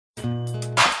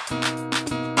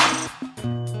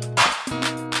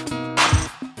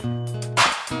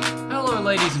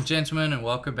ladies and gentlemen, and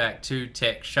welcome back to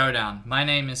Tech Showdown. My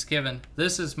name is Kevin,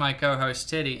 this is my co-host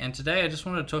Teddy, and today I just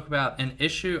want to talk about an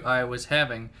issue I was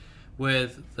having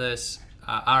with this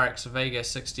RX Vega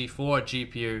 64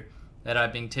 GPU that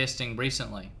I've been testing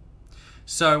recently.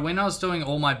 So when I was doing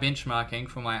all my benchmarking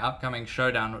for my upcoming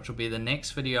Showdown, which will be the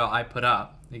next video I put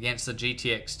up against the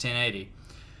GTX 1080,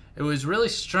 it was really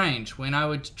strange when I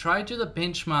would try to do the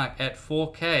benchmark at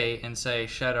 4K and say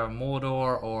Shadow of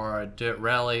Mordor or Dirt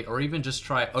Rally, or even just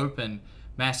try open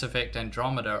Mass Effect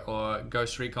Andromeda or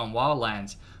Ghost Recon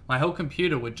Wildlands. My whole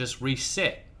computer would just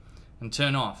reset and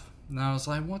turn off. And I was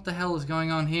like, what the hell is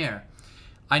going on here?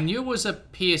 I knew it was a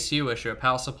PSU issue, a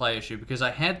power supply issue, because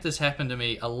I had this happen to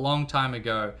me a long time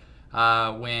ago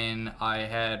when I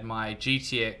had my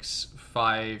GTX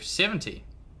 570.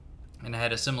 And I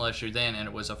had a similar issue then, and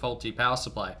it was a faulty power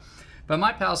supply. But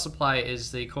my power supply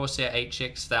is the Corsair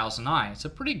HX 1000i. It's a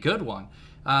pretty good one.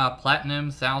 Platinum,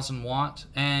 1000 watt,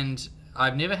 and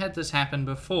I've never had this happen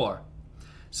before.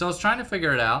 So I was trying to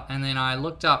figure it out, and then I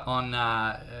looked up on,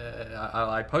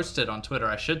 I posted on Twitter,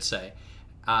 I should say,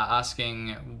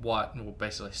 asking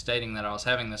basically stating that I was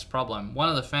having this problem. One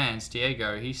of the fans,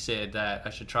 Diego, he said that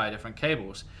I should try different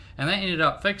cables, and they ended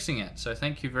up fixing it. So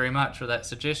thank you very much for that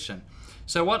suggestion.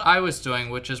 So what I was doing,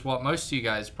 which is what most of you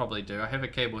guys probably do, I have a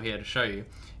cable here to show you,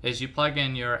 is you plug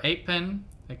in your 8-pin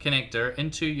connector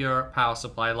into your power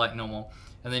supply like normal,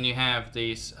 and then you have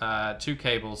these two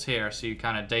cables here, so you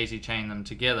kind of daisy chain them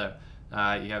together.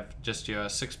 You have just your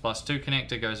 6+2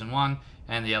 connector goes in one,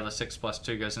 and the other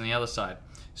 6+2 goes in the other side.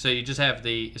 So you just have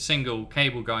the single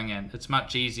cable going in. It's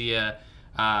much easier,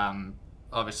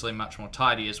 obviously much more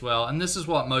tidy as well, and this is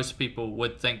what most people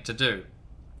would think to do.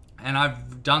 And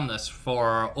I've done this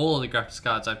for all of the graphics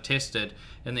cards I've tested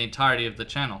in the entirety of the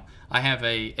channel. I have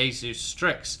a Asus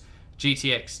Strix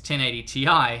GTX 1080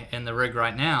 Ti in the rig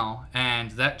right now, and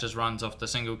that just runs off the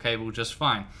single cable just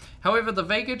fine. However, the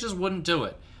Vega just wouldn't do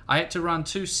it. I had to run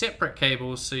two separate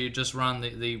cables, so you just run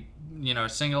the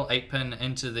single 8-pin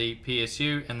into the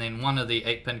PSU, and then one of the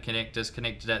 8-pin connectors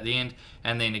connected at the end,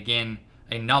 and then again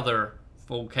another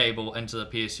full cable into the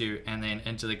PSU and then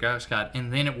into the graphics card,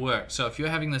 and then it works. So if you're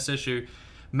having this issue,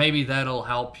 maybe that'll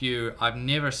help you. I've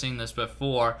never seen this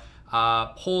before.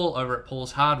 Paul over at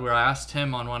Paul's Hardware, I asked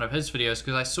him on one of his videos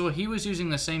because I saw he was using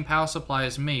the same power supply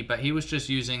as me, but he was just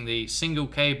using the single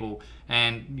cable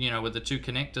and with the two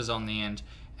connectors on the end,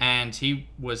 and he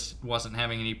wasn't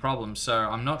having any problems. So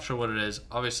I'm not sure what it is.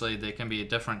 Obviously there can be a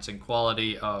difference in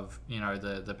quality of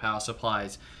the power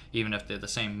supplies, even if they're the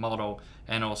same model,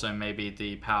 and also maybe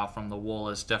the power from the wall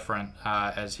is different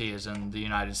as he is in the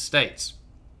United States.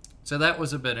 So that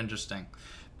was a bit interesting,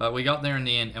 but we got there in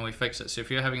the end and we fixed it. So if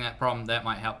you're having that problem, that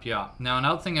might help you out. Now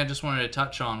another thing I just wanted to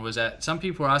touch on was that some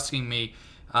people were asking me,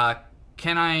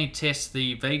 can I test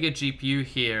the Vega GPU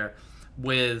here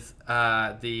with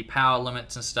the power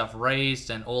limits and stuff raised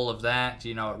and all of that?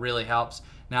 It really helps.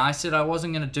 Now I said I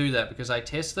wasn't going to do that because I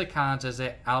test the cards as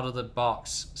their out of the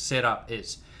box setup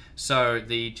is. So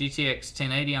the GTX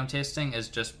 1080 I'm testing is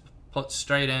just put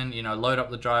straight in, load up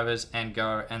the drivers and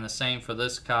go, and the same for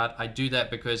this card. I do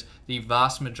that because the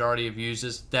vast majority of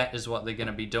users, that is what they're going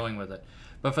to be doing with it.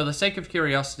 But for the sake of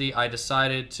curiosity, I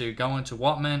decided to go into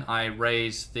Wattman. I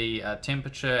raised the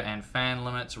temperature and fan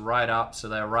limits right up, so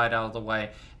they're right out of the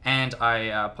way, and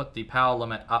I put the power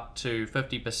limit up to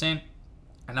 50%,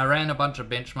 and I ran a bunch of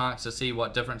benchmarks to see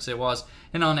what difference there was,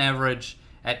 and on average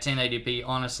at 1080p,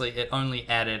 honestly, it only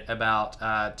added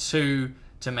about 2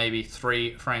 to maybe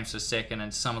 3 frames per second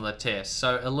in some of the tests.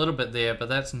 So a little bit there, but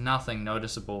that's nothing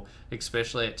noticeable,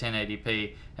 especially at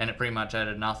 1080p, and it pretty much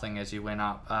added nothing as you went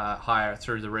up higher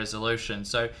through the resolution.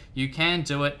 So you can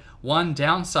do it. One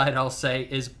downside I'll say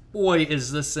is, boy,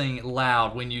 is this thing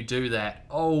loud when you do that.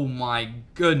 Oh my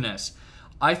goodness.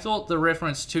 I thought the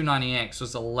Reference 290X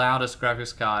was the loudest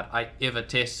graphics card I ever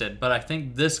tested, but I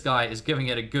think this guy is giving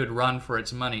it a good run for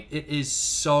its money. It is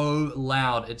so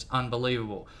loud, it's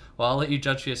unbelievable. Well, I'll let you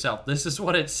judge for yourself. This is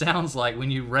what it sounds like when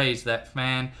you raise that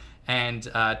fan and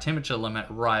temperature limit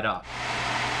right up.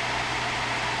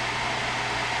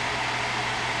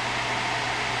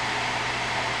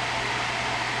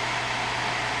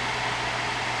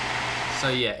 So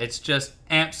yeah, it's just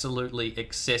absolutely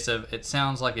excessive. It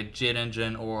sounds like a jet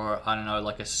engine, or I don't know,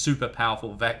 like a super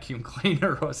powerful vacuum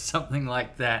cleaner or something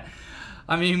like that.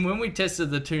 I mean, when we tested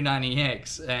the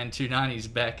 290X and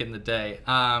 290s back in the day,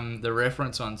 the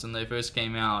reference ones when they first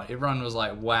came out, everyone was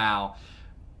like, wow.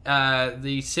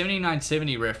 The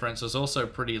 7970 reference was also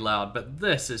pretty loud, but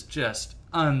this is just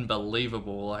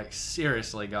unbelievable. Like,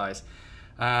 seriously, guys.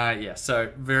 Yeah,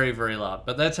 so very, very loud.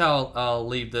 But that's how I'll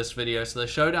leave this video. So the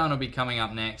Showdown will be coming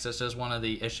up next. This is one of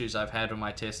the issues I've had with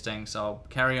my testing, so I'll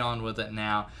carry on with it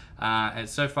now. And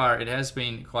so far it has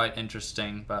been quite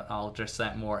interesting, but I'll address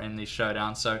that more in the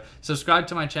Showdown. So subscribe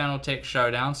to my channel, Tech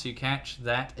Showdown, so you catch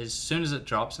that as soon as it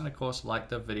drops. And of course, like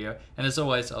the video. And as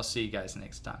always, I'll see you guys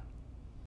next time.